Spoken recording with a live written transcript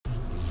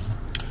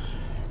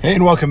Hey,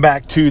 and welcome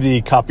back to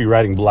the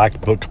Copywriting Black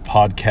Book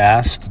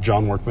podcast.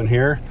 John Workman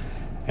here,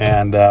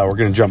 and we're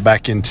going to jump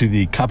back into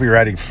the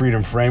Copywriting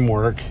Freedom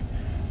Framework.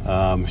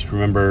 If you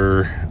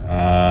remember,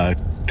 a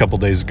couple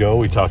days ago,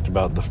 we talked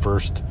about the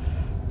first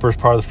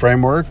part of the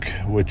framework,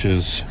 which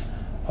is,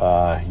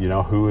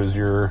 who is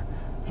your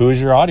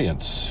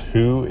audience?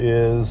 Who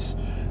is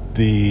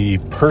the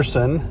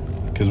person?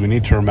 Because we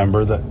need to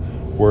remember that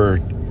we're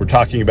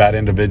talking about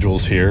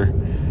individuals here.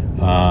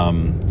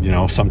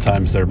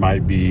 Sometimes there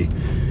might be,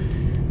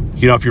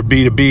 if you're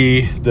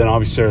B2B, then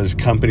obviously there's a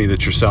company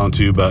that you're selling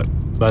to, but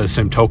by the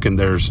same token,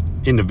 there's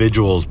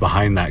individuals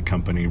behind that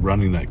company,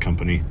 running that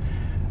company,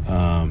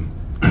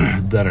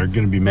 that are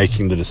going to be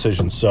making the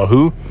decisions. So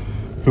who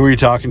are you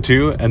talking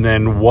to? And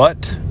then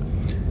what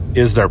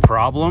is their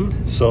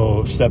problem?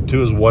 So step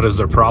 2 is what is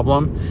their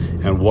problem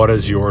and what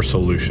is your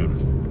solution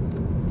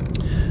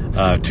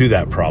to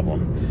that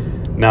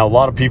problem? Now, a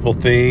lot of people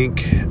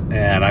think,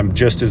 and I'm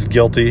just as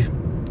guilty,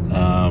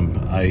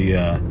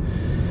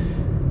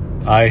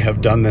 I have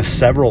done this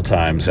several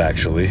times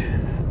actually,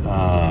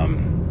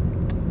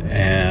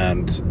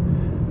 and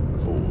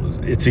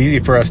it's easy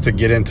for us to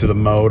get into the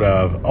mode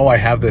of, I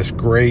have this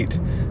great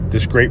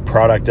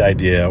product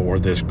idea, or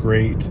this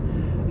great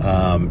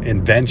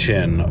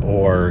invention,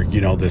 or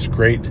this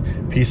great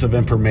piece of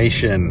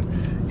information,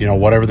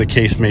 whatever the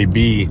case may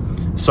be,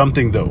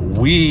 something that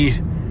we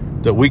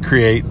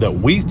create that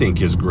we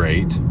think is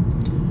great,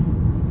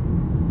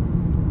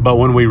 but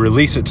when we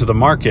release it to the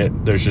market,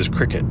 there's just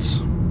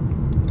crickets.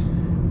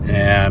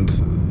 And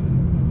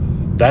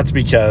that's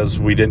because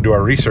we didn't do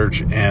our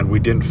research and we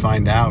didn't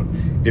find out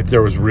if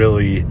there was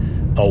really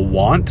a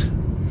want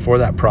for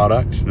that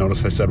product.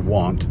 Notice I said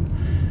want.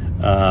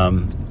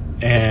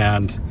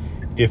 And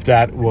if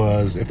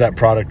that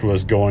product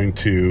was going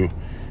to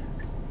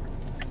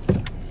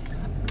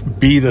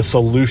be the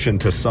solution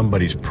to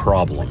somebody's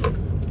problem.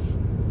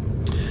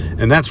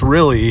 And that's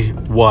really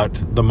what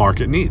the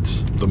market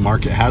needs. The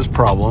market has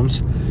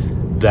problems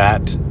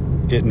that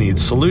it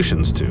needs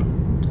solutions to,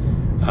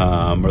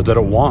 or that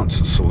it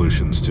wants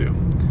solutions to.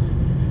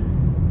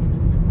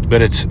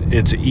 But it's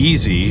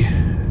easy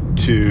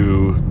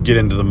to get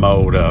into the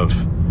mode of,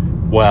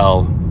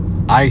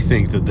 I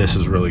think that this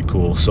is really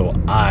cool, so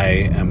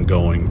I am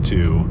going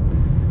to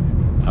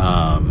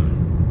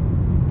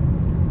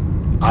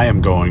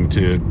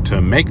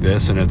make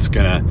this, and it's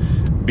gonna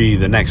be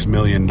the next $1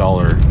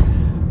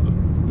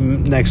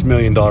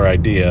 million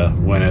idea,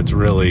 when it's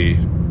really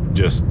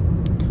just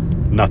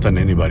nothing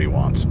anybody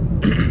wants.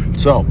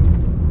 So,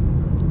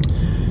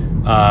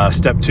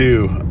 step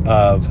 2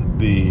 of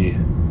the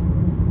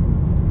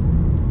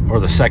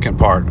second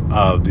part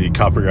of the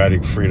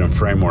Copywriting Freedom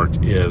Framework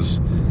is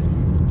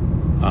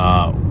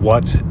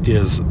what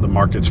is the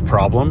market's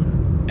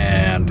problem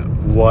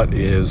and what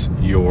is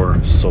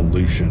your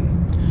solution.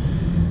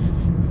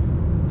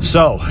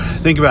 So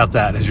think about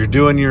that as you're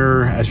doing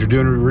your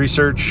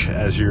research,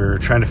 as you're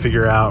trying to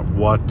figure out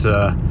what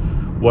you're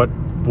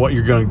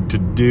going to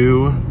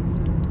do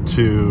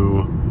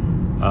to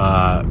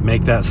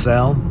make that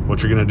sell,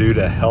 what you're going to do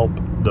to help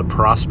the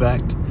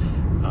prospect,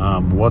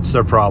 what's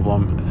their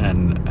problem,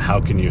 and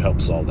how can you help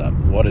solve that?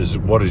 What is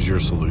your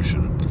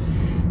solution?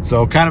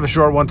 So kind of a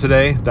short one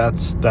today.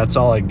 That's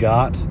all I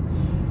got.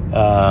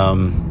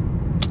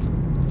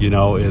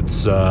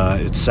 It's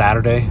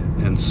Saturday,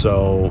 and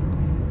so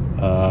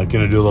going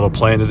to do a little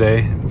playing today.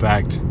 In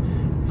fact,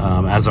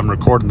 as I'm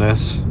recording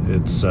this,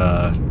 it's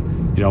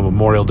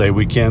Memorial Day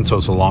weekend, so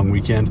it's a long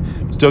weekend.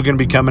 Still going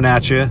to be coming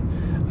at you,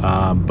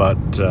 but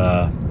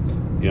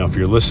if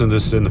you're listening to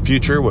this in the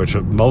future, which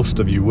most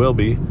of you will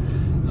be,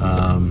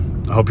 I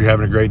hope you're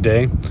having a great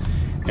day,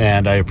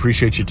 and I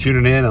appreciate you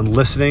tuning in and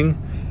listening.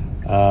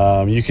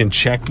 You can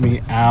check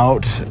me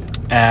out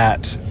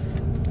at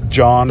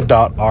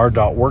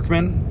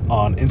john.r.workman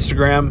on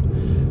Instagram.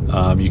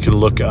 You can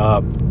look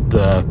up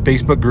the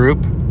Facebook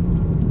group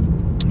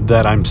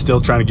that I'm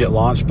still trying to get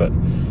launched, but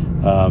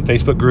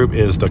Facebook group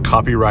is the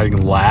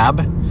Copywriting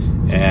Lab,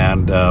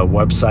 and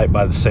website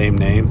by the same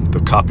name,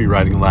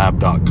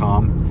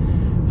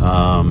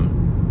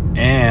 thecopywritinglab.com.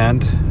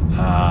 And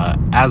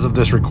as of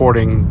this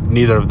recording,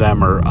 neither of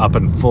them are up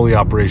and fully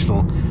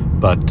operational,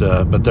 but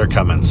they're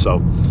coming. So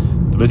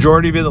the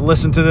majority of you that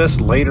listen to this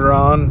later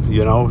on,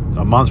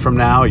 a month from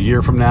now, a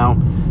year from now,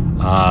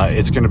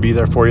 it's going to be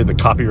there for you, the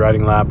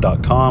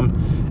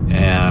copywritinglab.com.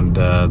 And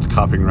the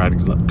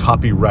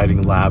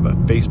Copywriting Lab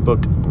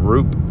Facebook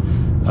group.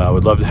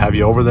 Would love to have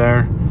you over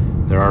there.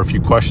 There are a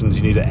few questions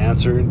you need to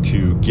answer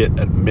to get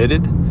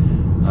admitted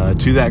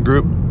to that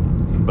group,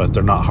 but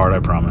they're not hard, I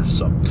promise.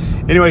 So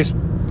anyways,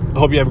 I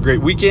hope you have a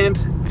great weekend,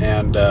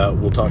 and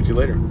we'll talk to you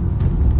later.